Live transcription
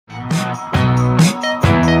Hello,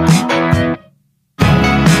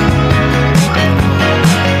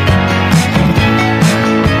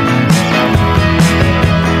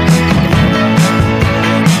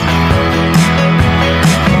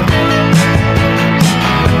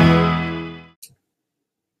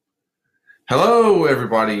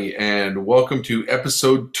 everybody, and welcome to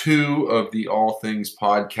episode 2 of the All Things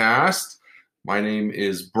Podcast. My name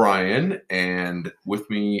is Brian, and with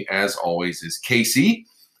me, as always, is Casey.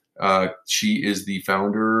 She is the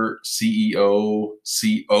founder, CEO,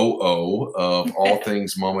 COO of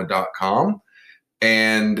allthingsmama.com.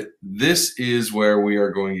 And this is where we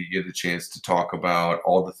are going to get a chance to talk about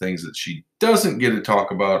all the things that she doesn't get to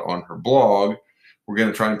talk about on her blog. We're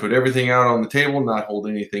going to try and put everything out on the table, not hold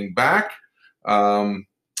anything back.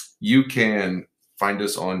 You can find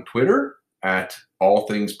us on Twitter at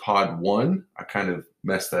allthingspod1. I kind of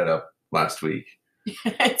messed that up last week.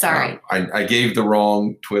 It's all right. I gave the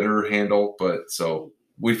wrong Twitter handle, but so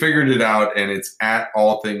we figured it out, and it's at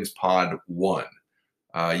allthingspod1.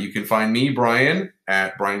 You can find me, Brian,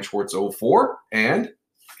 at Brian Schwartz 04, and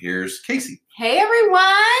here's Casey. Hey everyone,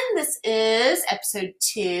 this is episode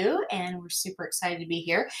 2, and we're super excited to be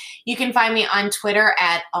here. You can find me on Twitter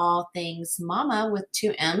at allthingsmama with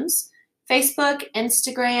 2 M's, Facebook,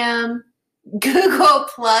 Instagram, Google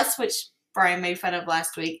Plus, which Brian made fun of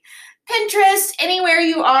last week, Pinterest, anywhere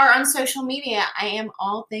you are on social media, I am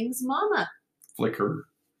All Things Mama. Flickr.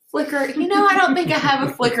 You know, I don't think I have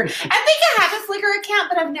a Flickr. I think I have a Flickr account,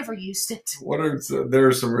 but I've never used it. There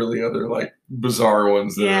are some really other bizarre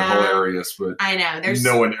ones that are hilarious, but I know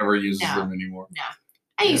no one ever uses them anymore. No,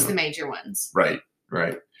 I use the major ones. Right.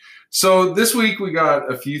 So this week we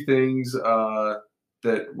got a few things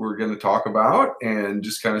that we're going to talk about, and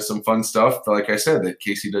just kind of some fun stuff, like I said, that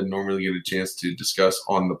Casey doesn't normally get a chance to discuss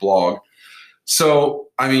on the blog. So,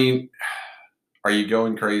 I mean, are you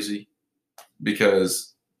going crazy?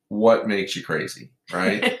 Because what makes you crazy,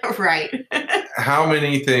 right? Right. How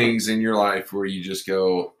many things in your life where you just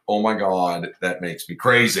go, oh my God, that makes me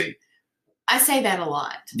crazy? I say that a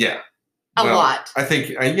lot. Yeah. A lot. I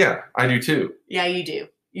think, I do too. Yeah, you do.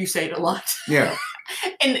 You say it a lot. Yeah.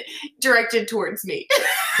 And directed towards me.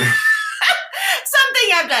 Something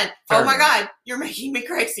I've done. Fair oh my enough. God, you're making me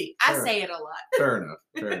crazy. I say it a lot. Fair enough.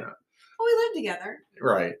 Well, we live together.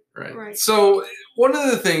 Right. So one of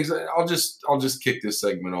the things, I'll just kick this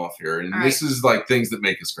segment off here, and this is things that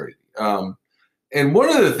make us crazy. And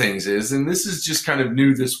one of the things is, and this is just kind of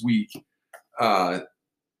new this week. So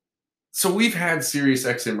we've had Sirius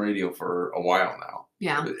XM radio for a while now.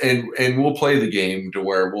 Yeah. And we'll play the game to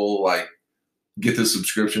where we'll get the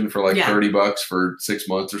subscription for $30 for 6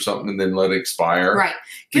 months or something, and then let it expire. Right.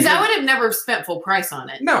 Because I would have never spent full price on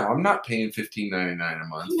it. No, I'm not paying $15.99 a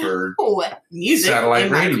month for music satellite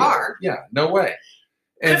in radio. my car. Yeah, no way.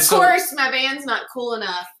 And of course, my band's not cool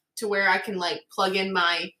enough to where I can plug in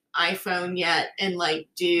my iPhone yet and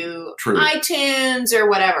do iTunes or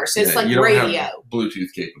whatever. So it's you don't radio. Have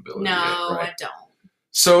Bluetooth capability. No, yet, right? I don't.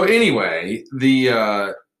 So anyway,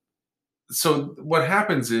 so what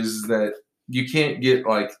happens is that you can't get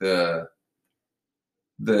the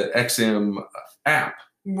XM app.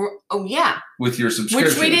 Oh yeah. With your subscription,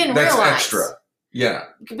 which we didn't That's realize. Extra. Yeah.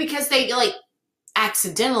 Because they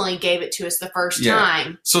accidentally gave it to us the first Yeah.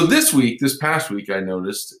 time. So this past week, I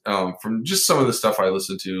noticed from just some of the stuff I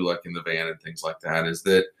listened to, in the van and things like that, is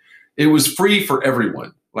that it was free for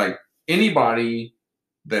everyone. Anybody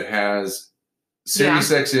that has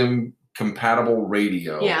Sirius XM compatible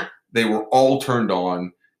radio, they were all turned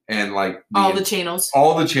on, and all the channels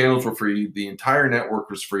were free. The entire network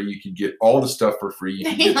was free. You could get all the stuff for free. You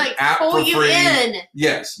could they get the app pull for you free. in.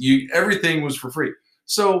 Yes, everything was for free.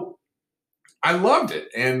 So I loved it,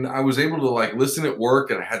 and I was able to listen at work,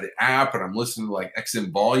 and I had the app, and I'm listening to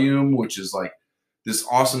XM Volume, which is this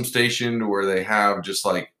awesome station where they have just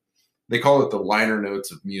they call it the liner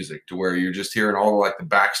notes of music, to where you're just hearing all the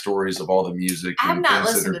backstories of all the music and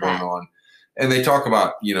things that are going on. And they talk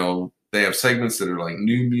about, they have segments that are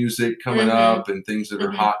new music coming up and things that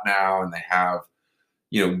are hot now, and they have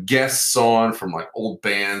guests on from old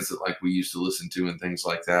bands that we used to listen to and things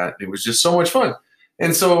like that. It was just so much fun.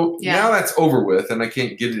 And so now that's over with, and I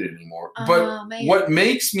can't get it anymore. But what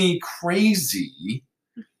makes me crazy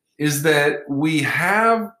is that we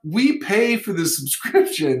pay for the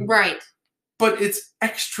subscription. Right. But it's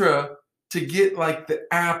extra to get the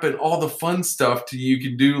app and all the fun stuff you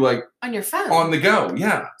can do on your phone. On the go.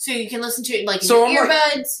 Yeah. So you can listen to it in so your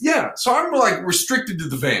earbuds. Yeah. So I'm restricted to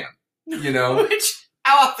the van, Which,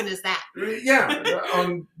 how often is that? Yeah.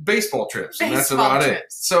 On baseball trips. And that's about it.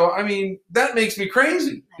 So, I mean, that makes me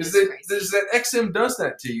crazy. Is that XM does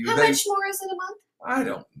that to you. How much more is it a month? I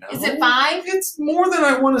don't know. Is it 5? It's more than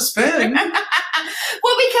I want to spend.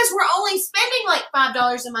 Well, because we're only spending like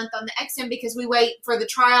 $5 a month on the XM because we wait for the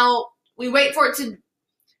trial. We wait for it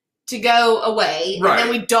to go away, Right. and then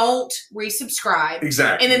we don't resubscribe.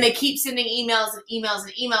 Exactly. And then they keep sending emails and emails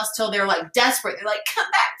and emails till they're like desperate. They're like, come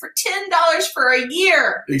back for $10 for a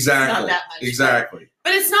year. Exactly. It's not that much. Exactly.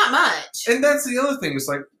 But it's not much. And that's the other thing. It's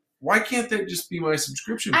like, why can't that just be my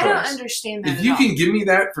subscription price? I don't understand that If at you all. can give me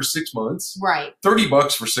that for 6 months, Right.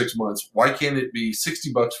 $30 for 6 months, why can't it be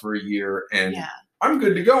 $60 for a year? And Yeah. I'm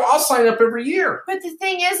good to go. I'll sign up every year. But the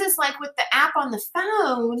thing is like with the app on the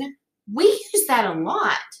phone, we use that a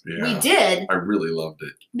lot. Yeah. We did. I really loved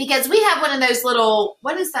it. Because we have one of those little,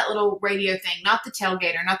 what is that little radio thing? Not the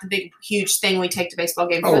tailgater, not the big, huge thing we take to baseball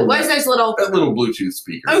games. Oh, what is those little That little Bluetooth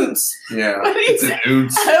speaker. ounce? Yeah. What It's is an it?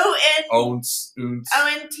 ounce.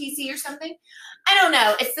 O-N-O-N-T-C Ounce. or something? I don't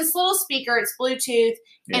know. It's this little speaker. It's Bluetooth.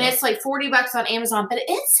 And it's like $40 on Amazon. But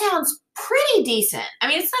it sounds pretty decent. I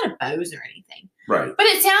mean, it's not a Bose or anything. Right. But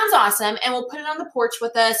it sounds awesome. And we'll put it on the porch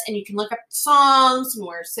with us. And you can look up songs when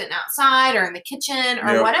we're sitting outside or in the kitchen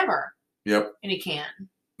or Yep. whatever. Yep. And you can.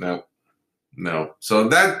 No. So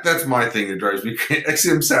that's my thing that drives me crazy.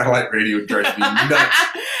 XM satellite radio drives me nuts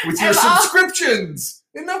with your And all- subscriptions.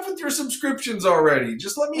 Enough with your subscriptions already.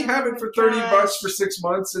 Just let me have Oh it for my $30 gosh. for 6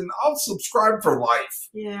 months, and I'll subscribe for life.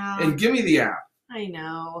 Yeah. And give me the app. I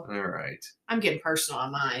know. All right. I'm getting personal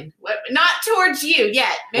on mine. Not towards you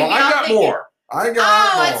yet. Maybe Well, I I'll got think it. more. I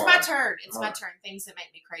got more. It's my turn. It's All my right. turn. Things that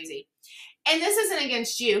make me crazy. And this isn't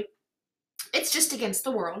against you. It's just against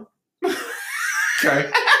the world.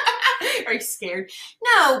 Okay. Are you scared?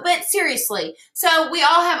 No, but seriously. So we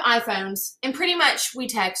all have iPhones, and pretty much we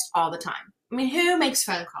text all the time. I mean, who makes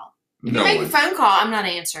phone call? If No you make one. a phone call, I'm not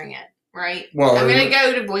answering it, right? Well, I'm going to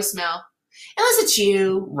go to voicemail. Unless it's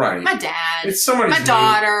you, right. my dad, It's somebody's my name.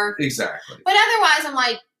 daughter. Exactly. But otherwise, I'm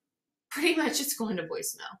like, pretty much it's going to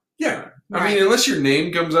voicemail. Yeah. I Right. mean, unless your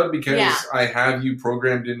name comes up because Yeah. I have you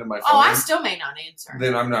programmed into my phone, Oh, I still may not answer.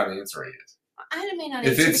 then I'm not answering it. I may not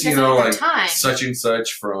If answer it's, because you know, I don't like have time. such and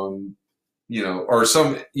such from, or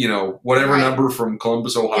some, whatever Right. number from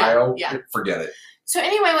Columbus, Ohio, yeah. forget it. So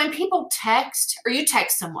anyway, when people text or you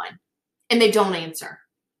text someone and they don't answer,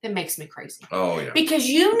 it makes me crazy. Oh, yeah. Because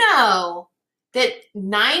you know that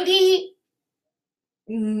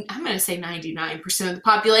I'm going to say 99% of the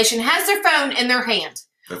population has their phone in their hand.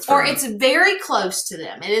 That's Or fair it's very close to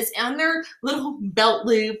them. It is on their little belt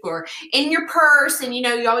loop or in your purse. And, you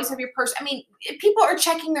always have your purse. I mean, people are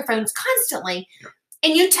checking their phones constantly. Yeah.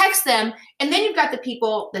 And you text them. And then you've got the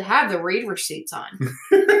people that have the read receipts on.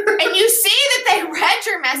 And you see that they read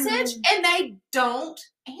your message and they don't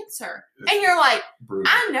answer. And you're like,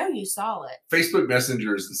 brutal. I know you saw it. Facebook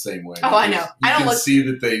Messenger is the same way. Oh, I know. You I don't can look- see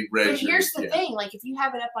that they read But here's the thing. Like, if you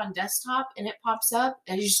have it up on desktop and it pops up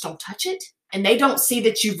and you just don't touch it, and they don't see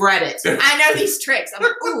that you've read it. I know these tricks. I'm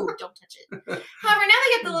like, ooh, don't touch it. However, now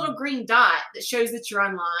they get the little green dot that shows that you're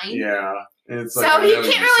online. Yeah. And it's So like, I you know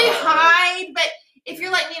can't really saw it. hide. But if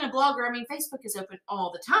you're like me and a blogger, I mean, Facebook is open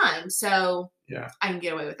all the time. So Yeah. I can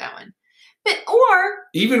get away with that one. But, or,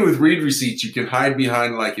 Even with read receipts, you can hide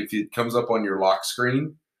behind, like, if it comes up on your lock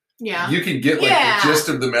screen, yeah. you can get, like, Yeah. the gist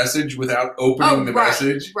of the message without opening the right,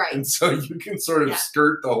 message. right. And so you can sort of Yeah.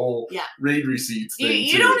 skirt the whole Yeah. read receipts thing.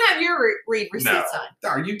 You too. don't have your read receipts No. on.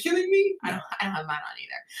 Are you kidding me? I don't have mine on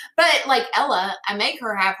either. But like Ella, I make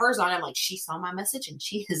her have hers on. I'm like, she saw my message and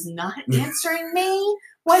she is not answering me.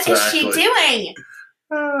 What is she Exactly. doing?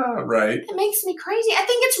 Right. It makes me crazy. I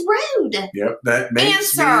think it's rude. Yep. That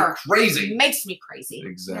makes Answer. me crazy. It makes me crazy.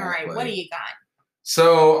 Exactly. All right, what do you got?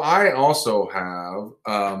 So I also have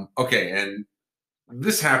and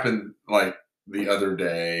this happened like the other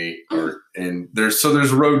day, and there's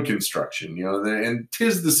road construction, and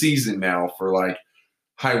 'tis the season now for like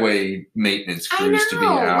highway maintenance I crews to be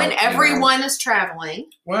know. out. When everyone is traveling.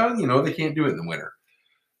 Well, they can't do it in the winter.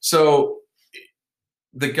 So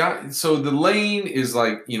the lane is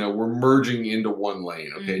like, we're merging into one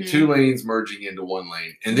lane, okay? Mhm. 2 lanes merging into one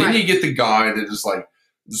lane. And then Right. you get the guy that is like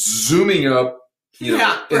zooming up,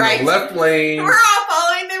 Yeah, in right. the left lane. We're all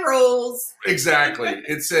following the rules. Exactly.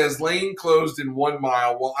 It says lane closed in 1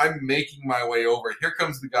 mile. Well, I'm making my way over. Here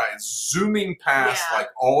comes the guy zooming past Yeah. like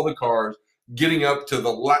all the cars, getting up to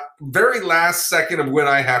the very last second of when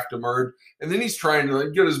I have to merge. And then he's trying to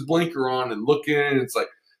like, get his blinker on and look in. And it's like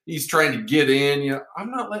he's trying to get in.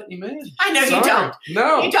 I'm not letting him in. I know you Sorry. don't.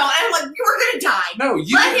 No. You don't. I'm like, you're going to die. No,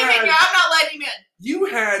 Let him in here. I'm not letting him in. You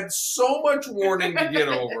had so much warning to get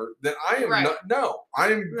over that I am Right. not. No,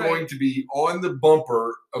 I am Right. going to be on the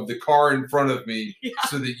bumper of the car in front of me Yeah.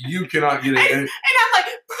 so that you cannot get in. And And I'm like,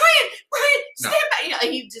 Brian, stand back. You know,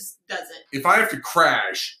 he just doesn't. If I have to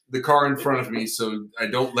crash the car in front of me so I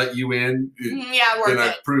don't let you in, Yeah, worth then it.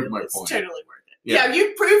 I've proved my It's point. totally worth it. Yeah. Yeah,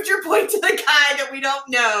 you proved your point to the guy that we don't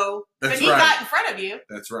know, That's but he right. got in front of you.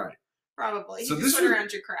 That's right. Probably. So He this just went was-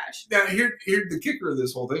 around your crash. Now, here the kicker of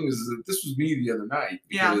this whole thing is that this was me the other night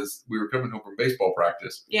Yeah. because we were coming home from baseball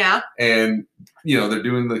practice, Yeah. and they're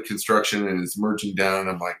doing the construction and it's merging down. And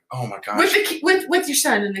I'm like, oh my gosh, With your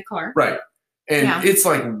son in the car. right? And Yeah. it's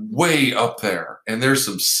like way up there, and there's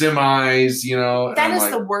some semis, and That I'm is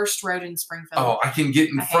like, the worst road in Springfield. oh, I can get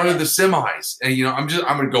in I front hate of the semis, and I'm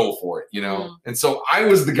gonna go for it, Mm. And so I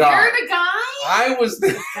was the guy. You're the guy. I was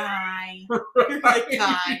the Guy. You're the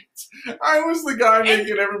guy. I was the guy And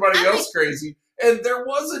making everybody I else crazy. And there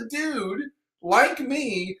was a dude like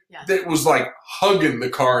me Yeah. that was like hugging the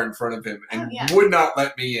car in front of him and Oh, yeah. would not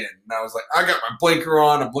let me in. And I was like, I got my blinker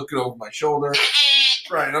on. I'm looking over my shoulder.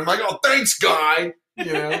 Right. And I'm like, oh, thanks, guy.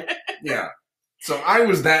 Yeah. So I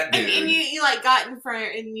was that dude. And you like got in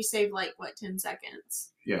front and you saved like what 10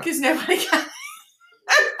 seconds. Yeah. Because nobody got.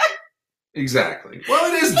 Exactly.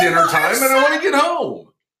 Well, it is dinner time and I want to get home.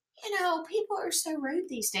 People are so rude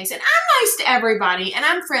these days, and I'm nice to everybody, and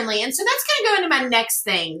I'm friendly, and so that's going to go into my next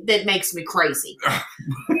thing that makes me crazy.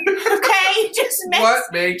 Okay, just What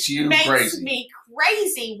makes you makes crazy? me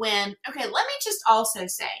crazy when. Okay, let me just also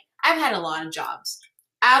say I've had a lot of jobs.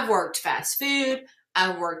 I've worked fast food.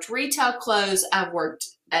 I've worked retail clothes. I've worked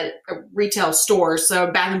at a retail stores, so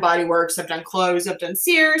Bath and Body Works. I've done clothes. I've done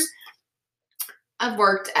Sears. I've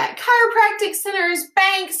worked at chiropractic centers,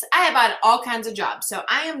 banks. I have had all kinds of jobs. So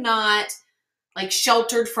I am not like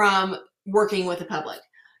sheltered from working with the public.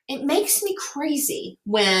 It makes me crazy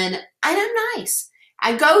when, and I'm nice.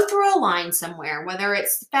 I go through a line somewhere, whether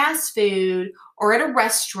it's fast food or at a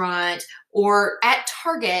restaurant or at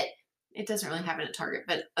Target. It doesn't really happen at Target,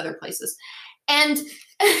 but other places. And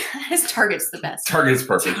Target's the best. Target's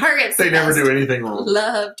perfect. Target's They the never best. do anything wrong.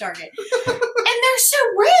 Love Target. And they're so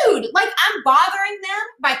rude. Like, I'm bothering them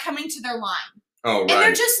by coming to their line. Oh, And they're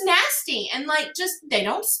right. just nasty. And, they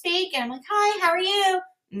don't speak. And I'm like, hi, how are you?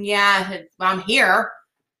 Yeah, I'm here.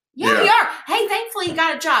 Yeah, Yeah. we are. Hey, thankfully you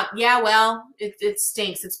got a job. Yeah, well, it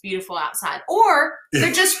stinks. It's beautiful outside. Or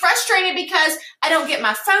they're just frustrated because I don't get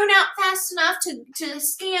my phone out fast enough to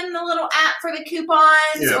scan the little app for the coupons.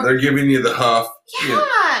 Yeah, or, they're giving you the huff.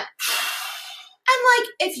 yeah. I'm like,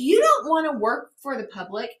 if you don't want to work for the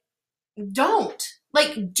public, don't.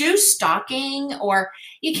 Like, do stocking, or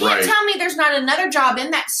you can't Right. tell me there's not another job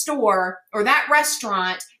in that store or that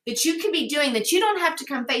restaurant that you could be doing that you don't have to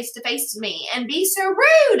come face to face to me and be so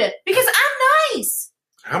rude because I'm nice.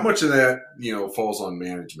 How much of that, falls on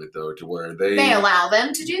management though, to where They allow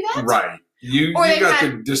them to do that? right. You Or they got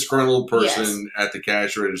had- the disgruntled person at the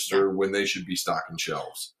cash register when they should be stocking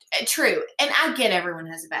shelves. True. And I get everyone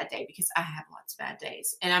has a bad day because I have lots of bad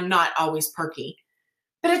days and I'm not always perky.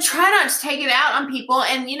 But I try not to take it out on people.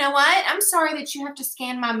 And you know what? I'm sorry that you have to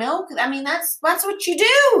scan my milk. I mean, that's what you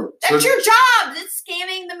do. That's So- your job. It's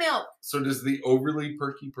scanning the milk. So does the overly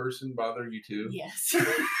perky person bother you too? Yes.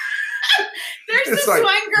 There's It's this like,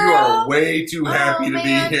 one girl. you are way too Oh, happy to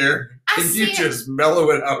man. be here. I Can you see it. just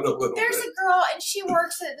mellow it out a little There's bit? a girl, and she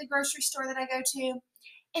works at the grocery store that I go to,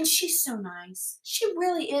 and she's so nice. She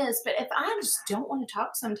really is. But if I just don't want to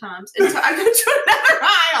talk sometimes, until I go to another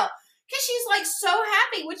aisle, because she's like so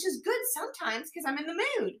happy, which is good sometimes because I'm in the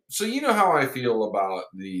mood. So you know how I feel about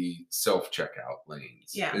the self-checkout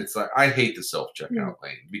lanes. Yeah. It's like I hate the self-checkout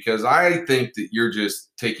lane because I think that you're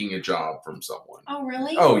just taking a job from someone. Oh,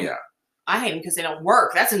 really? Oh yeah. I hate them because they don't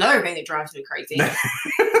work. That's another thing that drives me crazy.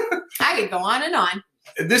 I could go on and on.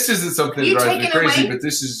 This isn't something that You drives me taking crazy, away- but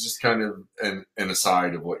this is just kind of an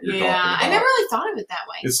aside of what you're Yeah, talking about. I never really thought of it that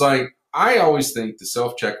way. It's like I always think the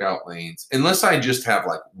self-checkout lanes, unless I just have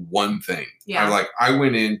like one thing. Yeah. I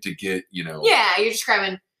went in to get, Yeah, you're just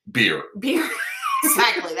grabbing beer. beer.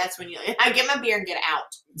 Exactly. That's when I get my beer and get out.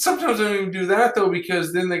 Sometimes I don't even do that though,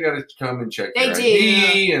 because then they got to come and check They your do.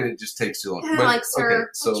 ID, and it just takes too long. And I'm But, like, sir, okay,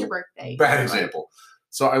 so what's your birthday? bad example.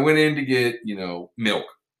 So I went in to get, milk,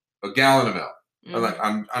 a gallon of milk.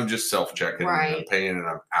 Mm. I'm just self-checking, and I'm Right. paying, and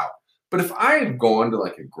I'm out. But if I've gone to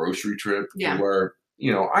like a grocery trip Yeah. where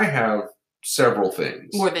I have several things,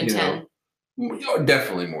 More than 10.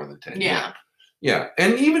 definitely more than 10. Yeah. Yeah.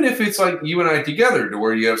 And even if it's like you and I together to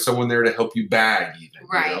where you have someone there to help you bag even.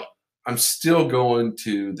 Right. I'm still going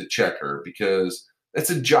to the checker because that's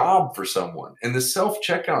a job for someone. And the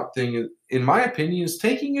self-checkout thing, in my opinion, is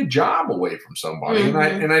taking a job away from somebody.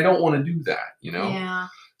 Mhm. And I don't want to do that, Yeah.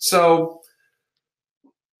 So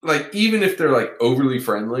like, even if they're like overly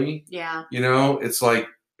friendly, Yeah. it's like,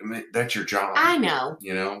 I mean, that's your job. I know.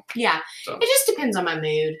 You know? Yeah. So. It just depends on my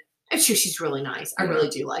mood. I'm sure she's really nice. I Yeah. really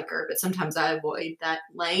do like her, but sometimes I avoid that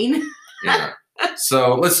lane. Yeah.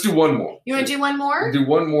 So let's do one more. You want to do one more? Do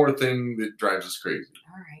one more thing that drives us crazy.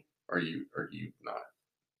 All right. Are you not?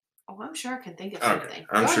 Oh, I'm sure I can think of Okay. something.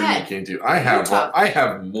 I'm Go sure ahead. you can too. I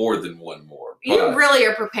have more than one more. You but- really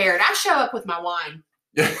are prepared. I show up with my wine.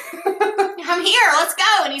 I'm here. Let's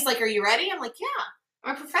go. And he's like, "Are you ready?" I'm like, "Yeah.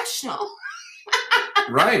 I'm a professional."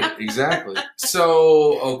 Right, exactly.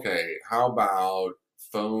 So, okay, how about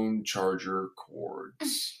phone charger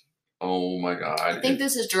cords? Oh my God. I think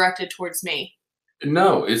this is directed towards me.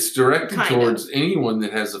 No, it's directed Kind towards anyone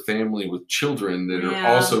that has a family with children that are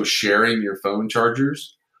Yeah. also sharing your phone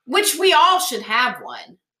chargers. Which we all should have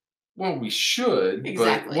one. Well, we should,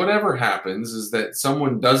 Exactly. but whatever happens is that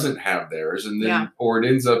someone doesn't have theirs, and then Yeah. or it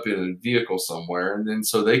ends up in a vehicle somewhere, and then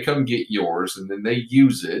so they come get yours, and then they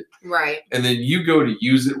use it, Right. and then you go to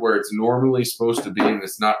use it where it's normally supposed to be, and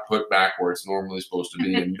it's not put back where it's normally supposed to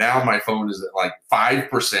be, and now my phone is at like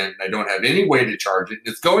 5%, and I don't have any way to charge it, and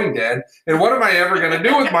it's going dead, and what am I ever going to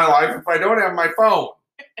do with my life if I don't have my phone?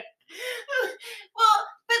 Well,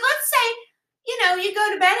 but let's say, you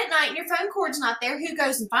go to bed at night and your phone cord's not there. Who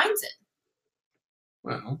goes and finds it?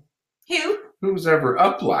 Well, Who? who's ever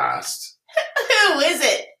up last? Who is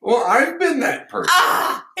it? Well, I've been that person.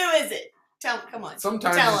 Who is it? Come on.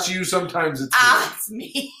 Sometimes tell it's him. you, sometimes it's It's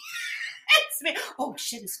me. It's me. Oh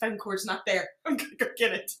shit, his phone cord's not there. I'm gonna go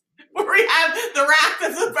get it. We have the wrath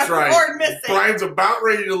of the That's phone right. cord missing. Brian's about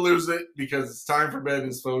ready to lose it because it's time for bed and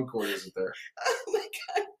his phone cord isn't there. Oh my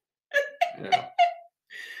god. Yeah.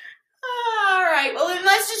 All right. Well, then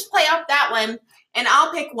let's just play off that one, and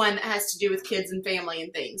I'll pick one that has to do with kids and family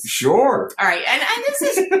and things. Sure. All right. And this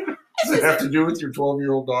is. Does it have to do with your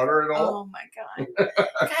 12-year-old daughter at all? Oh my god,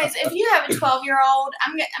 guys! If you have a 12-year-old,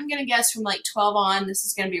 I'm gonna guess from like 12 on, this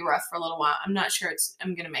is gonna be rough for a little while. I'm not sure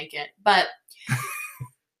I'm gonna make it, but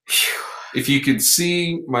If you could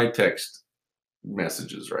see my text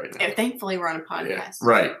messages right now. thankfully we're on a podcast. Yeah,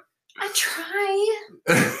 right. I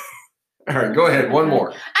try. All right, go ahead. One more.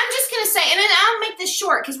 I'm just gonna say, and then I'll make this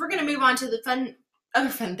short because we're gonna move on to the other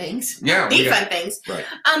fun things. Yeah. The fun things. Right.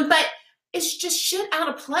 But it's just shit out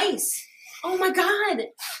of place. Oh my god.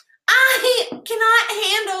 I cannot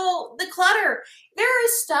handle the clutter. There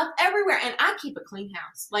is stuff everywhere, and I keep a clean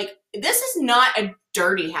house. Like, this is not a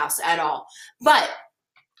dirty house at all. But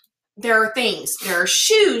there are things. There are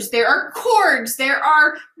shoes. There are cords. There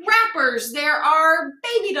are wrappers. There are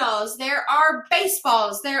baby dolls. There are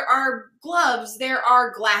baseballs. There are gloves. There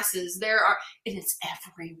are glasses. And it's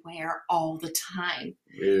everywhere all the time.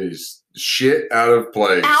 It is shit out of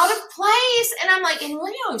place. Out of place. And I'm like, and we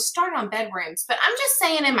don't even start on bedrooms, but I'm just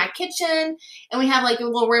saying in my kitchen, and we have like a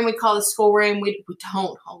little room we call the school room. We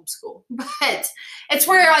don't homeschool, but it's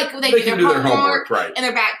where like they can do their homework, right? And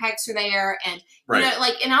their backpacks are there, and Right.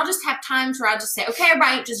 and I'll just have times where I just say, okay,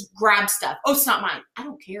 everybody, just grab stuff. Oh, it's not mine. I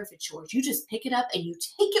don't care if it's yours. You just pick it up and you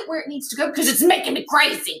take it where it needs to go because it's making me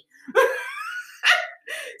crazy.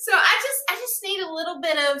 So I just need a little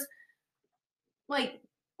bit of like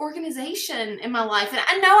organization in my life. And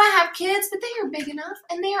I know I have kids, but they are big enough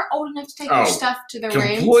and they are old enough to take their stuff to their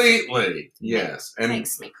rooms. Completely. Yes. It And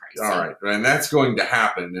makes me crazy. all right. And that's going to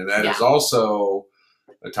happen. And that is also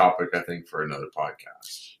a topic, I think, for another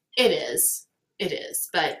podcast. It is. It is.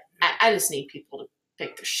 But I just need people to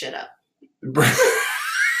pick their shit up. It'd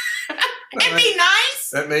be nice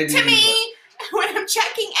That may be to me when I'm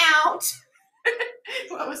checking out.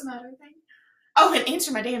 What was my other thing? Oh, and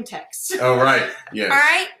answer my damn text. Oh, right. Yes. All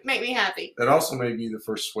right? Make me happy. That also may be the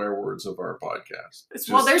first swear words of our podcast.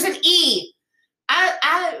 Well, there's an E.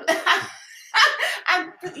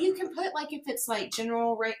 You can put like if it's like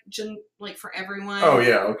general like for everyone. Oh,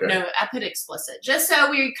 yeah. Okay. No, I put explicit. Just so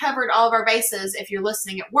we covered all of our bases if you're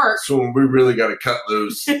listening at work. So when we really got to cut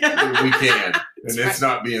those, we can. And That's it's right.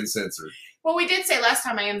 not being censored. Well, we did say last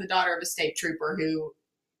time I am the daughter of a state trooper who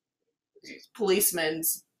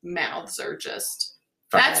policemen's mouths are just.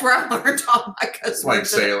 That's where I learned all my cuss Like words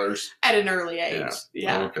sailors. at an early age.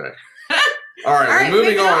 Yeah. Okay. All right. All right, Well,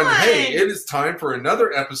 moving moving on. on. Hey, it is time for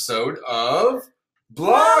another episode of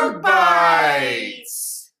Blog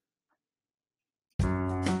Bites.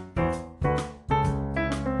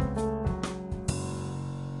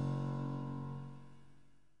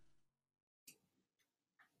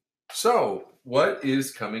 So, what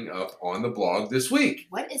is coming up on the blog this week?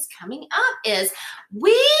 What is coming up is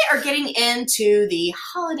we are getting into the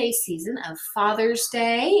holiday season of Father's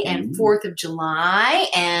Day and Ooh. 4th of July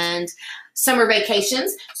and summer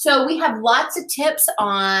vacations. So we have lots of tips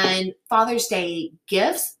on Father's Day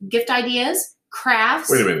gifts, gift ideas, crafts,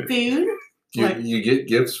 Wait a minute. food. What? You get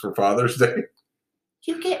gifts for Father's Day?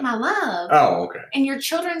 You get my love. Oh, okay. And your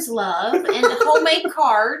children's love and homemade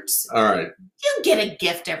cards. All right. You get a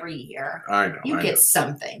gift every year. I know. You get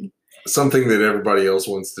something. Something that everybody else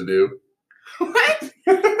wants to do. What?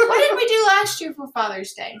 What did we do last year for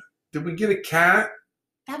Father's Day? Did we get a cat?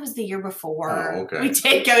 That was the year before. Oh, okay. We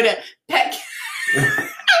did go to pet.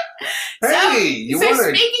 Hey, you want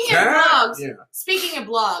a cat? Speaking of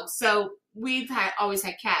blogs, so we've always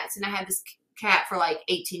had cats, and I had this cat for like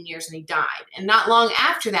 18 years, and he died. And not long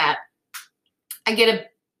after that, I get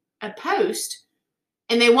a post,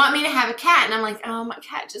 and they want me to have a cat, and I'm like, oh, my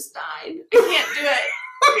cat just died. I can't do it.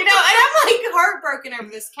 And I'm like heartbroken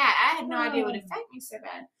over this cat. I had no idea it would affect me so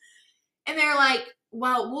bad. And they're like,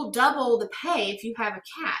 well, we'll double the pay if you have a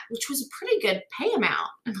cat, which was a pretty good pay amount.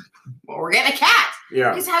 Well, we're getting a cat.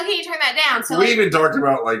 Yeah. Because how can you turn that down? So we even talked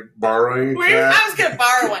about like borrowing a cat. I was going to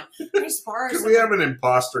borrow one. I just borrow we have an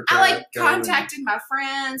imposter cat. I contacted my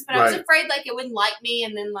friends, but I was afraid like it wouldn't like me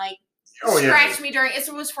and then like scratch me during. It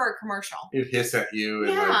was for a commercial. It'd hiss at you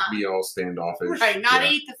and like be all standoffish. Right. Not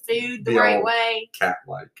eat the food the right way.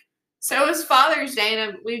 Cat-like. So it was Father's Day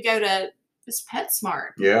and we go to this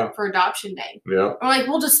PetSmart for adoption day. Yeah. I'm like,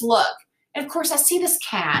 we'll just look. And of course I see this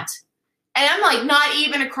cat and I'm like not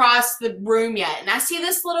even across the room yet. And I see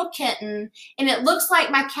this little kitten and it looks like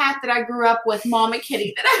my cat that I grew up with, Mama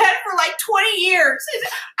Kitty, that I had for like 20 years. And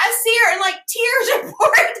I see her and like tears are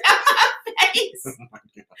pouring down my face. Oh my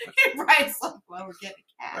God. And Brian's like, well, we're getting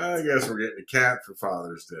a cat. I guess we're getting a cat for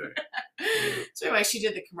Father's Day. So anyway, she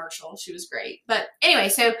did the commercial. She was great. But anyway,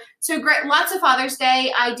 so great. Lots of Father's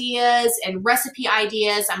Day ideas and recipe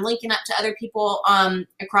ideas. I'm linking up to other people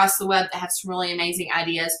across the web that have some really amazing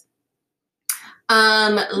ideas.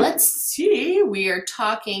 Let's see. We are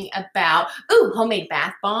talking about homemade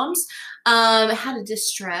bath bombs. How to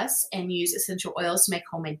distress and use essential oils to make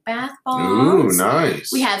homemade bath bombs. Ooh,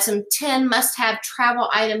 nice. We have some 10 must-have travel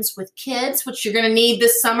items with kids, which you're going to need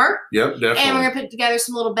this summer. Yep, definitely. And we're going to put together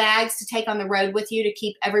some little bags to take on the road with you to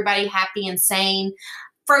keep everybody happy and sane.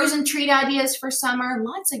 Frozen treat ideas for summer.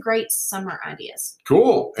 Lots of great summer ideas.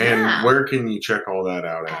 Cool. And where can you check all that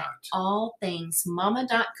out at?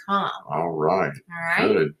 allthingsmama.com. All right. All right.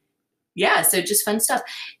 Good. Yeah, so just fun stuff.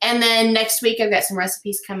 And then next week I've got some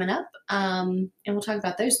recipes coming up. And we'll talk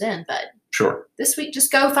about those then. But sure. This week,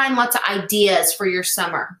 just go find lots of ideas for your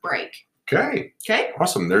summer break. Okay. Okay.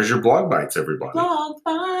 Awesome. There's your blog bites, everybody. Blog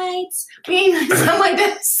bites. We need someone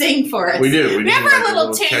to sing for us. We do. We have our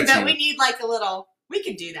little tune, but we need like a little. We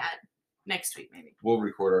could do that next week, maybe. We'll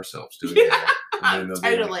record ourselves doing that. And then they'll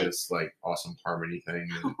totally. be like this like awesome harmony thing.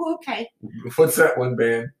 Oh, okay. What's that one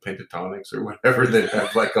band? Pentatonics or whatever that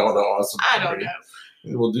have like all the awesome harmony. I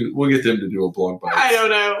don't know. We'll get them to do a blog bite. I don't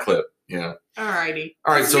know. Clip. Yeah. All righty.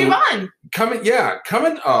 All right. Let's so move on.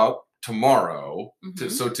 Coming up tomorrow.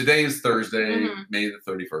 So today is Thursday, May the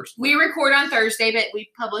 31st. We record on Thursday, but we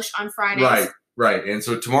publish on Fridays. Right. And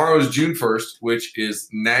so tomorrow is June 1st, which is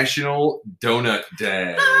National Donut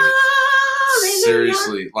Day. Hallelujah.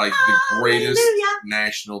 Seriously, like the greatest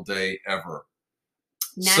national day ever.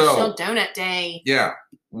 National Donut Day. Yeah.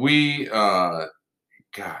 We love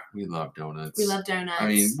donuts. We love donuts. I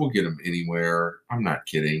mean, we'll get them anywhere. I'm not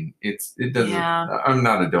kidding. It doesn't. I'm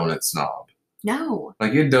not a donut snob. No.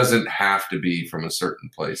 Like it doesn't have to be from a certain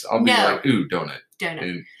place. I'll be like, ooh, donut.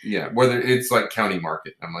 And, whether it's like County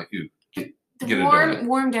Market, I'm like, ooh, get a donut.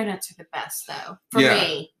 Warm donuts are the best, though. For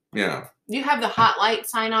me. Yeah. You have the hot light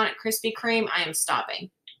sign on at Krispy Kreme. I am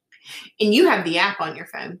stopping. And you have the app on your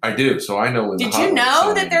phone. I do, so I know when. Did you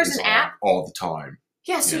know that there's an app all the time?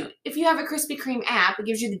 Yeah, so if you have a Krispy Kreme app, it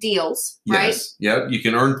gives you the deals, right? Yes. Yep. You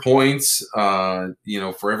can earn points. For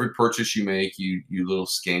every purchase you make, you little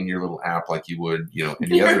scan your little app like you would,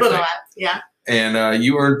 any other thing. App. Yeah. And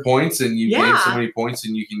you earn points, and you gain so many points,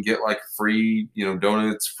 and you can get like free,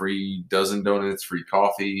 donuts, free dozen donuts, free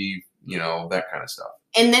coffee, that kind of stuff.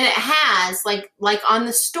 And then it has like on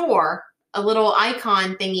the store, a little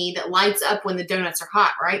icon thingy that lights up when the donuts are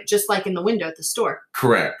hot, right? Just like in the window at the store.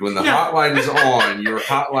 Correct. When the hot light is on, your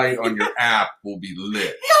hot light on your app will be lit.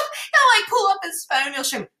 He'll like pull up his phone. He'll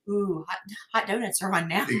show me, ooh, hot donuts are on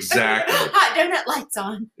now. Exactly. Hot donut lights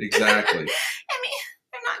on. Exactly. I mean,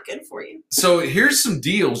 they're not good for you. So here's some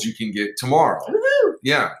deals you can get tomorrow. Woohoo!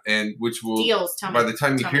 Yeah, and which will deals. By the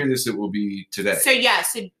time you hear this, it will be today. So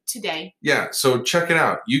today. Yeah, so check it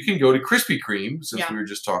out. You can go to Krispy Kreme, since we were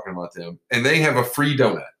just talking about them, and they have a free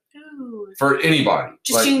donut for anybody.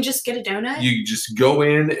 You can just get a donut? You just go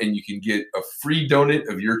in and you can get a free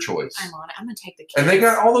donut of your choice. I'm on it. I'm going to take the kids. And they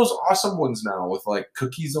got all those awesome ones now with like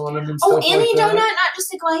cookies on them and stuff like that. Oh, any donut, not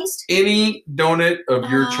just a glazed? Any donut of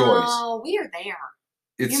your choice. Oh, we are there.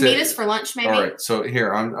 It You said, meet us for lunch, maybe. all right. So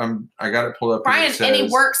here, I got it pulled up. Brian, and and he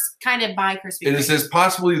works kind of by Krispy Kreme. And it says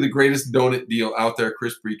possibly the greatest donut deal out there.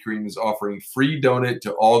 Krispy Kreme is offering free donut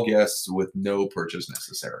to all guests with no purchase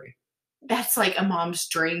necessary. That's like a mom's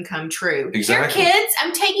dream come true. Exactly. Here, kids,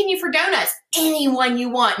 I'm taking you for donuts. Anyone you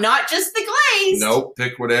want, not just the glazed. Nope,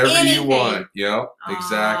 pick whatever Anything. you want. Yep,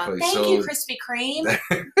 exactly. Thank So you, Krispy Kreme.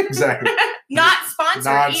 exactly. Not sponsored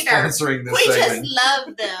Not either. sponsoring this We segment. just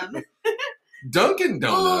love them. Dunkin'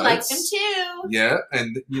 Donuts. Ooh, like them too. Yeah,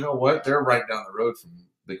 and you know what? They're right down the road from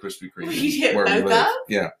the Krispy Kreme We get where we both live. of?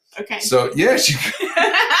 Yeah. Okay. So yes,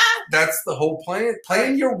 that's the whole plan.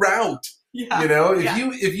 Plan your route. Yeah. You know, Yeah.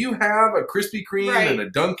 if you have a Krispy Kreme Right. and a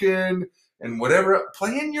Dunkin' and whatever,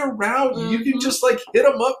 plan your route. You can Mhm. just like hit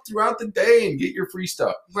them up throughout the day and get your free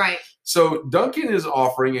stuff. Right. So Dunkin' is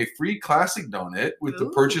offering a free classic donut with the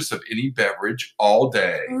Ooh. purchase of any beverage all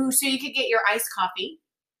day. Ooh, so you could get your iced coffee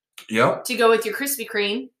Yep. to go with your Krispy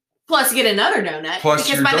Kreme, plus get another donut. Plus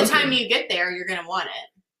because your by the Dunkin'. time you get there, you're gonna want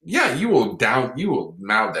it. Yeah, you will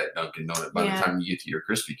mouth that Dunkin' Donut by Yeah. the time you get to your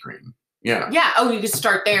Krispy Kreme. Yeah. Yeah. Oh, you could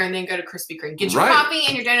start there and then go to Krispy Kreme. Get your Right. coffee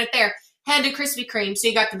and your donut there. Head to Krispy Kreme, so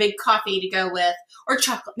you got the big coffee to go with, or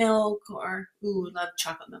chocolate milk, or love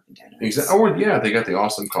chocolate milk and donuts. Exactly. Oh, yeah, they got the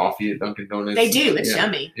awesome coffee at Dunkin' Donuts. They do. It's Yeah,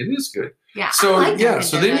 yummy. It is good. Yeah. So I like Dunkin'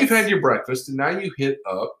 so then you've Donuts. had your breakfast, and now you hit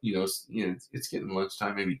up. It's getting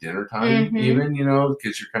lunchtime, maybe dinner time, Mhm. even.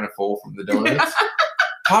 Because you're kind of full from the donuts.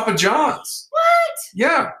 Papa John's. What?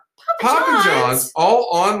 Yeah. Papa John's, all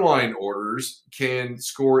online orders can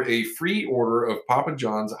score a free order of Papa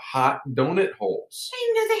John's hot donut holes. I didn't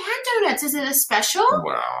even know they had donuts. Is it a special?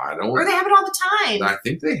 Well, I don't. Or they have it all the time? I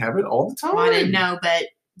think they have it all the time. Well, I didn't know, but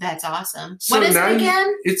that's awesome. So what is now it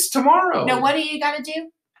again? It's tomorrow. No, what do you got to do?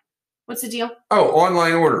 What's the deal? Oh,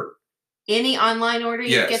 online order. Any online order you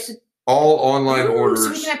Yes. get to. All online Ooh, orders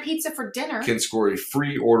so we can have pizza for dinner. can score a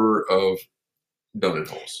free order of donut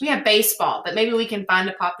holes. We have baseball, but maybe we can find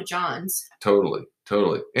a Papa John's. Totally.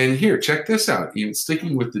 And here, check this out. Even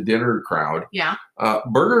sticking with the dinner crowd, Yeah.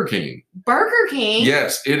 Burger King. Burger King.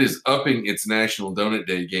 Yes, it is upping its National Donut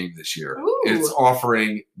Day game this year. Ooh. It's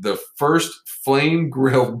offering the first flame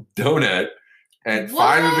grilled donut at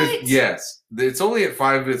 5 of its. What? Yes, it's only at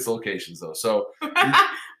 5 of its locations though. So,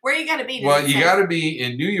 Where you got to be? well, you got to be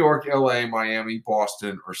in New York, LA, Miami,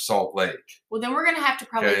 Boston, or Salt Lake. Well, then we're gonna have to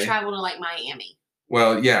probably Okay. travel to like Miami.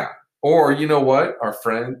 Well, yeah. Or you know what? Our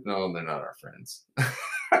friend. No, they're not our friends.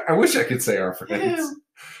 I wish I could say our friends. Who?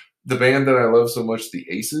 The band that I love so much, the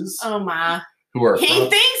Aces, Oh my! who are He from,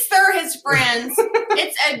 thinks they're his friends.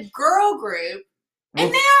 It's a girl group, and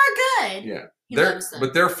Well, they are good. yeah. He They're loves them.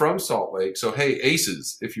 but they're from Salt Lake. So hey,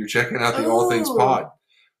 Aces, if you're checking out the All Things Ooh. Pod,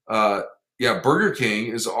 Burger King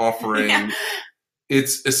is offering. Yeah.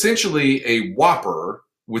 It's essentially a Whopper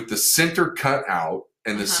with the center cut out,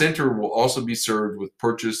 and the Uh-huh. center will also be served with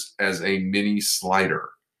purchase as a mini slider.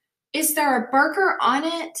 Is there a burger on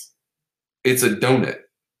it? It's a donut.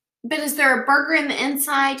 But is there a burger in the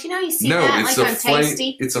inside? You know, you see No, that it's like a on flame.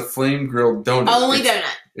 Tasty. It's a flame grilled donut. Only it's,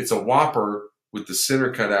 donut. It's a Whopper with the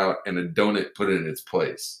center cut out and a donut put in its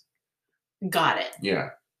place. Got it.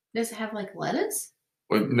 Yeah. Does it have like lettuce?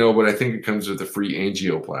 Well, no, but I think it comes with a free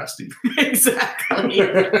angioplasty. Exactly.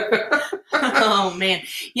 Oh man.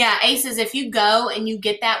 Yeah, Aces, if you go and you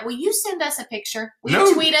get that, will you send us a picture? Will No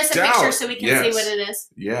you tweet us a doubt. picture so we can see Yes. what it is?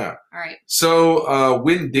 Yeah. All right. So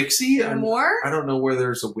Winn Dixie. More? I don't know where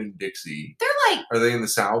there's a Winn Dixie. They're like, Are they in the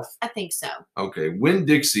South? I think so. Okay. Winn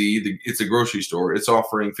Dixie, it's a grocery store. It's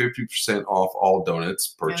offering 50% off all donuts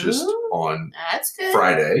purchased Ooh. on That's good.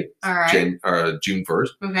 Friday, All right. June 1st.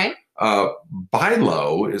 Okay.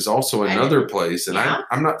 Bilo is also I another place, and Yeah.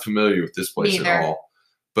 I'm not familiar with this place Neither. at all.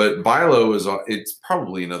 But Bilo it's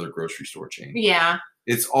probably another grocery store chain. Yeah.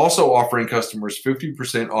 It's also offering customers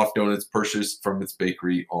 50% off donuts purchased from its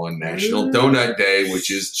bakery on National Ooh. Donut Day, which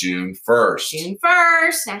is June 1st. June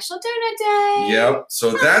 1st, National Donut Day. Yep.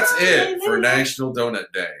 So that's it for Hallelujah. National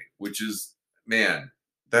Donut Day, which is, man,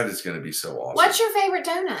 that is going to be so awesome. What's your favorite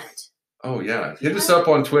donut? Oh, yeah. Hit us up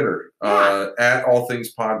on Twitter at All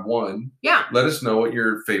Things Pod 1. Yeah. Let us know what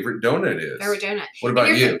your favorite donut is. Favorite donut. What about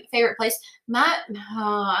And your you? favorite place?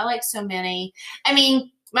 I like so many. I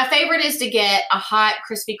mean, my favorite is to get a hot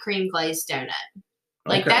Krispy Kreme glazed donut.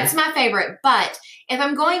 Like, Okay. that's my favorite. But if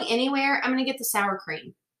I'm going anywhere, I'm going to get the sour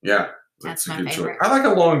cream. Yeah. That's a my good favorite. choice. I like a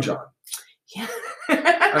Long John. Yeah.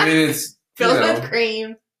 I mean, it's filled with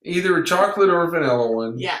cream. either a chocolate or a vanilla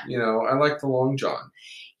one. Yeah. I like the Long John.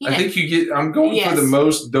 You I know, think I'm going for the Yes.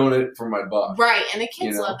 most donut for my buck. right. And the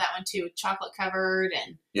kids know. love that one too. Chocolate covered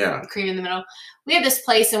and Yeah. cream in the middle. We have this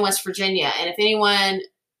place in West Virginia. And if anyone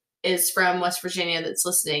is from West Virginia that's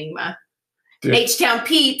listening, my H-Town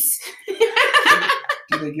Peeps.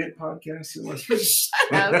 Do they get podcasts in West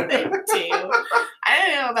Shut up, they do. I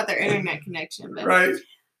don't know about their internet connection, but Right.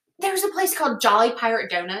 there's a place called Jolly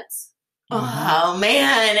Pirate Donuts. Oh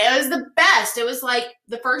man, it was the best. It was like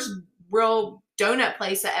the first real donut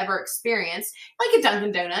place I ever experienced, like a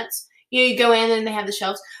Dunkin' Donuts. You go in and they have the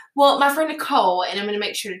shelves. Well, my friend Nicole, and I'm going to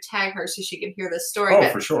make sure to tag her so she can hear this story. Oh,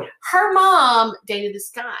 but for sure. her mom dated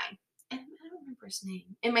this guy, and I don't remember his name.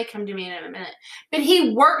 It may come to me in a minute. But he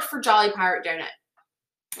worked for Jolly Pirate Donut.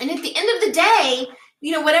 And at the end of the day,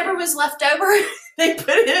 you know, whatever was left over, they put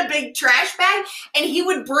it in a big trash bag, and he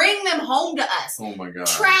would bring them home to us. Oh, my God.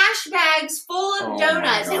 Trash bags full of Oh,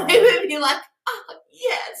 donuts. my And God. we would be like, oh,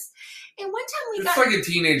 yes. And one time we It's got... like a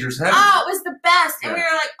teenager's heaven. Oh, it was the best. And Yeah. we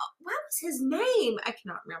were like, oh, what was his name? I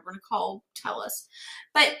cannot remember. Nicole, tell us.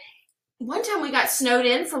 But one time we got snowed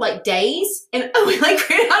in for like days, and we like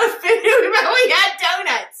ran out of food, but we had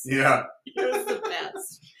donuts. Yeah. It was the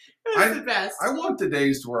best. It was the best. I want the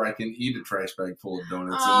days to where I can eat a trash bag full of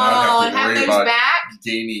donuts Oh, and and not have to have worry those about back?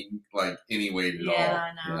 gaining like any weight at all.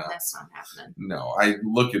 Yeah, no, that's not happening. No, I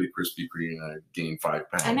look at a Krispy Kreme and I gain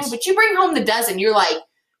 5 pounds. I know, but you bring home the dozen. You're like,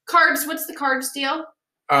 cards, what's the cards deal?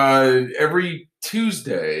 Every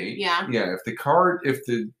Tuesday. Yeah. Yeah. If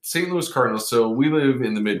the St. Louis Cardinals, so we live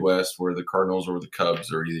in the Midwest where the Cardinals or the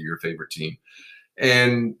Cubs are either your favorite team.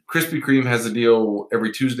 And Krispy Kreme has a deal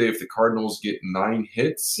every Tuesday. If the Cardinals get 9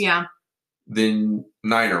 hits, Yeah. then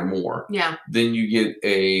 9 or more, Yeah. then you get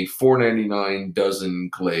a $4.99 dozen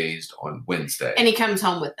glazed on Wednesday. And he comes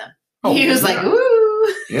home with them. Oh, He was yeah. like,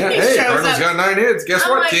 ooh. Yeah, He hey, shows Cardinals up. got 9 hits. Guess I'm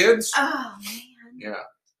what, like, kids? Oh, man. Yeah.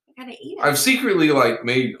 I gotta eat it. I've secretly like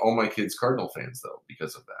made all my kids Cardinal fans though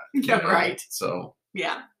because of that. Yeah, right. So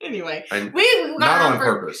Yeah. Anyway, and we not got on on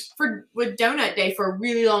purpose. for with Donut Day for a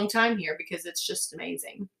really long time here because it's just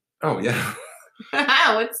amazing. Oh yeah.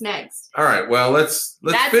 What's next? All right. Well, let's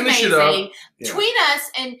That's finish amazing. it up. Yeah.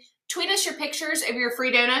 Tweet us your pictures of your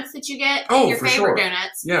free donuts that you get. Oh, your for favorite sure.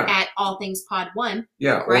 donuts Yeah. at allthingspod1.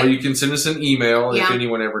 Yeah. Right? Or you can send us an email if Yeah.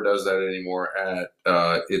 anyone ever does that anymore at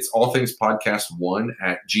it's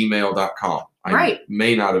allthingspodcast1@gmail.com. I Right.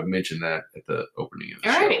 may not have mentioned that at the opening of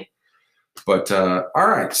the show. Alrighty. But all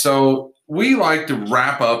right. So we like to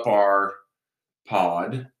wrap up our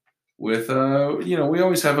pod with we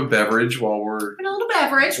always have a beverage while we're And a little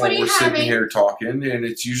beverage. What while are we're you sitting having? here talking, and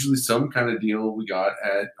it's usually some kind of deal we got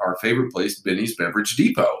at our favorite place, Benny's Beverage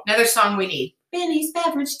Depot. Another song we need. Benny's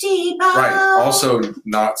Beverage Depot. Right. Also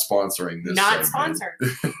not sponsoring this. Not segment. sponsored.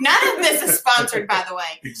 None of this is sponsored, by the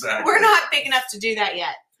way. Exactly. We're not big enough to do that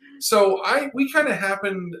yet. So we kind of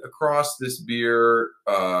happened across this beer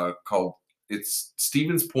called it's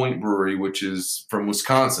Stevens Point Brewery, which is from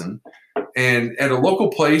Wisconsin, and at a local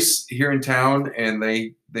place here in town, and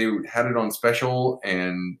they had it on special,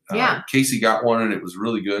 and Yeah. Casey got one, and it was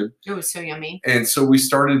really good. It was so yummy. And so we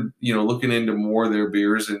started, looking into more of their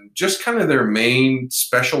beers, and just kind of their main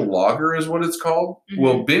special lager is what it's called. Mhm.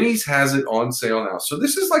 Well, Benny's has it on sale now, so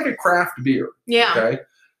this is like a craft beer. Yeah. Okay,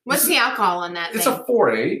 What's the alcohol on that it's thing? a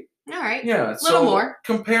 4.8. All right. Yeah, A little more.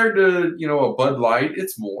 compared to a Bud Light,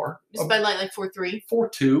 it's more. Just Bud Light like 4.3.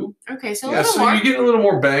 4.2. Okay, so a Yeah, little so more. you get a little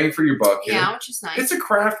more bang for your buck here. Yeah, which is nice. It's a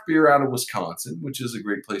craft beer out of Wisconsin, which is a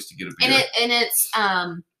great place to get a beer.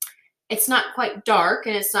 It's not quite dark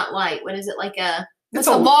and it's not light. What is it like a? It's It's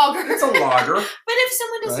a a- lager. It's a lager. But if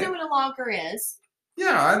someone doesn't Right. know what a lager is,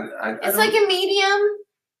 Yeah, I it's like a medium.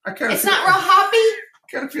 I kind of It's not real hoppy.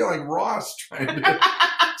 kind of feel like Ross trying to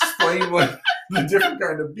explain what the different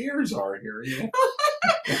kind of beers are here.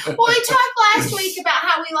 Well, we talked last week about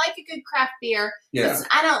how we like a good craft beer. Yeah.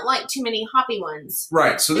 I don't like too many hoppy ones.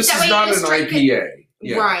 Right. So this Is that is why you not just an drink it? IPA.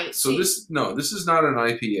 Yeah. Right. So this is not an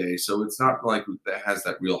IPA. So it's not like that has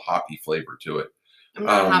that real hoppy flavor to it. I'm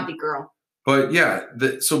not a hoppy girl. But yeah,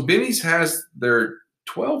 so Benny's has their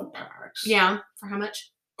 12 packs Yeah. For how much?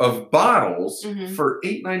 of bottles Mhm. for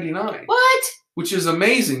 $8.99, What? which is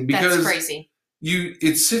amazing That's because crazy.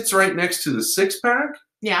 it sits right next to the 6-pack,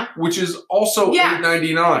 Yeah. which is also Yeah.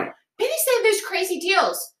 $8.99. Penny said there's crazy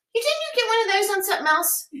deals. Didn't you get one of those on something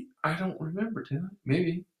else? I don't remember, Tim.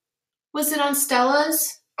 Maybe. Was it on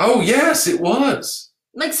Stella's? Oh yes, it was.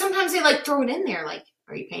 Like sometimes they like throw it in there. Like,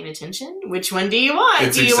 are you paying attention? Which one do you want?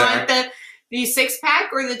 It's Do you exact- want the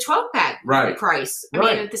 6-pack or the 12-pack Right. price? I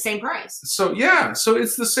Right. mean, at the same price. So yeah, so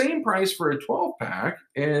it's the same price for a 12-pack,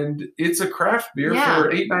 and it's a craft beer Yeah.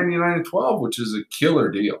 for $8.99 and 12, which is a killer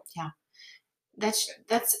deal.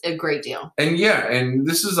 That's a great deal. And yeah, and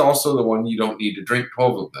this is also the one you don't need to drink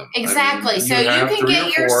 12 of them. Exactly. So you have can 3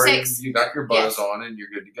 get or your 4, and 6 You got your buzz Yes. on, and you're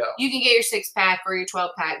good to go. You can get your 6-pack or your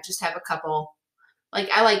 12-pack. Just have a couple.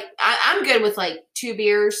 I'm good with like 2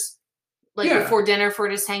 beers like before dinner for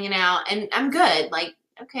just hanging out, and I'm good. Like,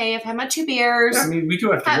 okay, I've had my 2 beers. Yeah, I mean, we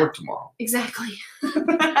do have to work tomorrow. Exactly.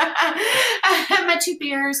 I have my 2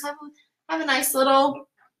 beers. Have a nice little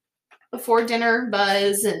before dinner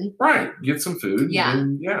buzz and get some food. Yeah.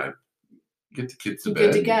 And get the kids to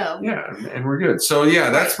bed. Good to go. Yeah, and we're good. So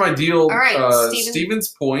that's my deal. All right, Stevens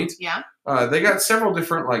Point. Yeah. They got several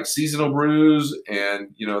different like seasonal brews,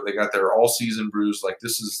 and they got their all season brews. Like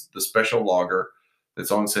this is the special lager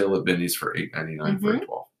that's on sale at Benny's for $8.99 for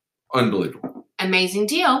 $12. Unbelievable. Amazing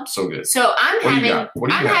deal. So good. So I'm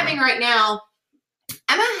having right now.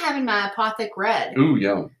 I'm having my Apothic Red. Ooh,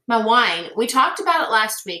 yum. My wine. We talked about it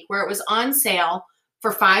last week where it was on sale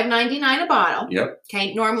for $5.99 a bottle. Yep.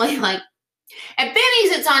 Okay. Normally, like at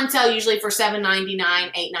Benny's, it's on sale usually for $7.99,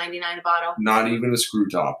 $8.99 a bottle. Not even a screw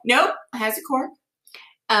top. Nope. It has a cork.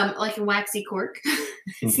 Like a waxy cork.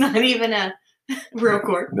 It's not even a real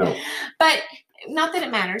cork. No. But not that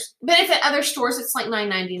it matters. But if at other stores, it's like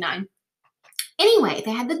 $9.99. Anyway,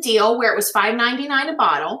 they had the deal where it was $5.99 a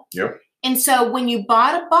bottle. Yep. And so when you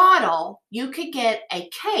bought a bottle, you could get a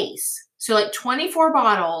case. So like 24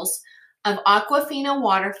 bottles of Aquafina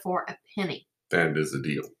water for a penny. That is a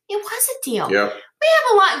deal. It was a deal. Yep. We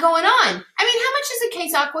have a lot going on. I mean, how much is a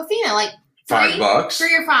case of Aquafina? Like $5.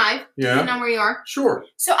 3 or 5. Yeah. Depending on where you are. Sure.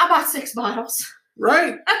 So I bought 6 bottles.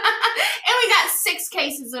 Right. And we got 6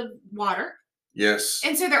 cases of water. Yes.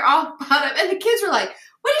 And so they're all bought up. And the kids were like,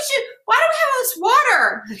 why do we have all this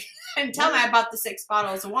water? And tell me I bought the 6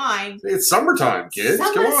 bottles of wine. It's summertime, kids.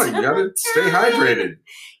 Come on. You got to stay hydrated.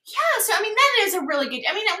 Yeah. So, I mean, that is a really good.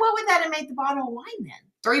 I mean, what would that have made the bottle of wine then?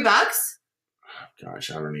 $3?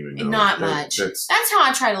 Gosh, I don't even know. Not much. That's how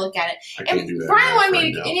I try to look at it. I can't do that. Brian wanted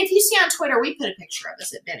me to, and if you see on Twitter, we put a picture of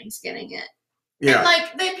us at Benny's getting it. Yeah. And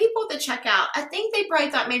like the people at the checkout, I think they probably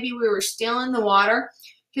thought maybe we were stealing the water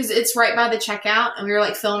because it's right by the checkout, and we were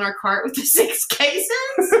like filling our cart with the 6 cases.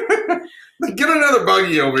 Get another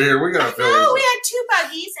buggy over here. We gotta fill it. No, we had 2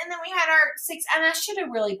 buggies, and then we had our 6. And I should have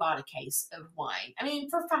really bought a case of wine. I mean,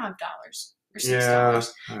 for $5 or $6. Yeah,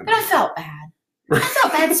 but I felt bad. I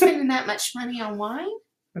felt bad spending that much money on wine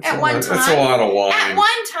at one time. That's a lot of wine. At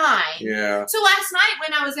one time. Yeah. So last night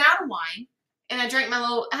when I was out of wine and I drank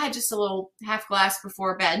I had just a little half glass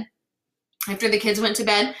before bed, after the kids went to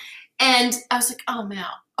bed, and I was like, oh,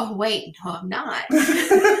 Mel. Oh, wait. No, I'm not.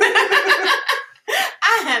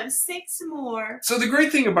 I have 6 more. So the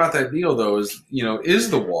great thing about that deal, though, is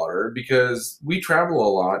the water, because we travel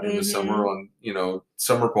a lot in the summer on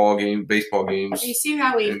summer ball games, baseball games. You see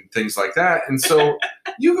how and things like that, and so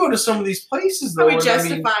you go to some of these places though. We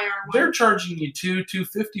justify our wine. They're charging you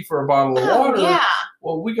 $2.50 for a bottle of water. Yeah.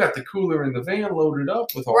 Well, we got the cooler in the van loaded up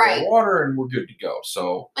with all the water, and we're good to go.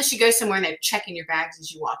 So unless you go somewhere and they're checking your bags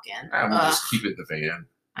as you walk in, I'm just keep it in the van.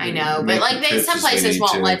 I know, but like some places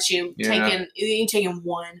won't let you take in. You can take in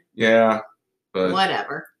 1. Yeah, but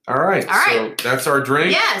whatever. All right. So that's our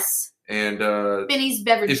drink. Yes. And Benny's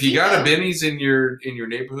Beverage. If you got a Benny's in your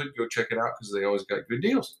neighborhood, go check it out because they always got good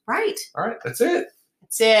deals. Right. All right. That's it.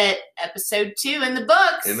 That's it. Episode 2 in the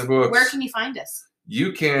books. In the books. Where can you find us?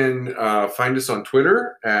 You can find us on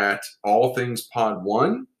Twitter at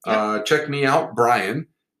allthingspod1. Yep. Check me out, Brian,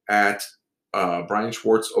 at Brian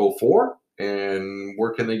Schwartz 04. And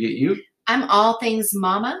where can they get you? I'm All Things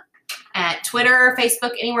Mama at Twitter,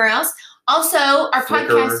 Facebook, anywhere else. Also, our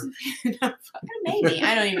podcast, maybe,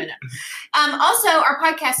 I don't even know. Also, our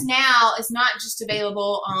podcast now is not just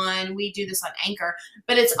available on, we do this on Anchor,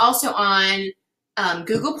 but it's also on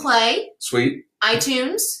Google Play. Sweet.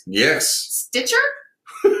 iTunes. Yes. Stitcher.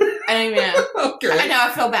 I don't even know. Okay. I know, I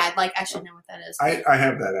feel bad. Like, I should know what that is. I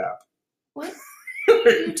have that app. What?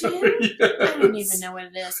 You do? Yes. I don't even know what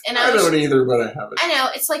it is. And I don't either, but I have it. I know.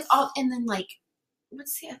 It's like all, and then like,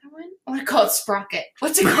 what's the other one? I want to call it Sprocket.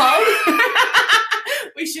 What's it called?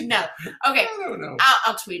 We should know. Okay. I don't know.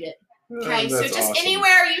 I'll tweet it. Okay. So just awesome.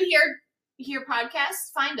 Anywhere you hear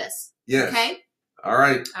podcasts, find us. Yes. Okay. All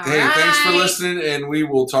right. Thanks for listening, and we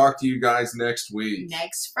will talk to you guys next week.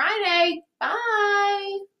 Next Friday.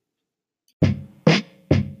 Bye.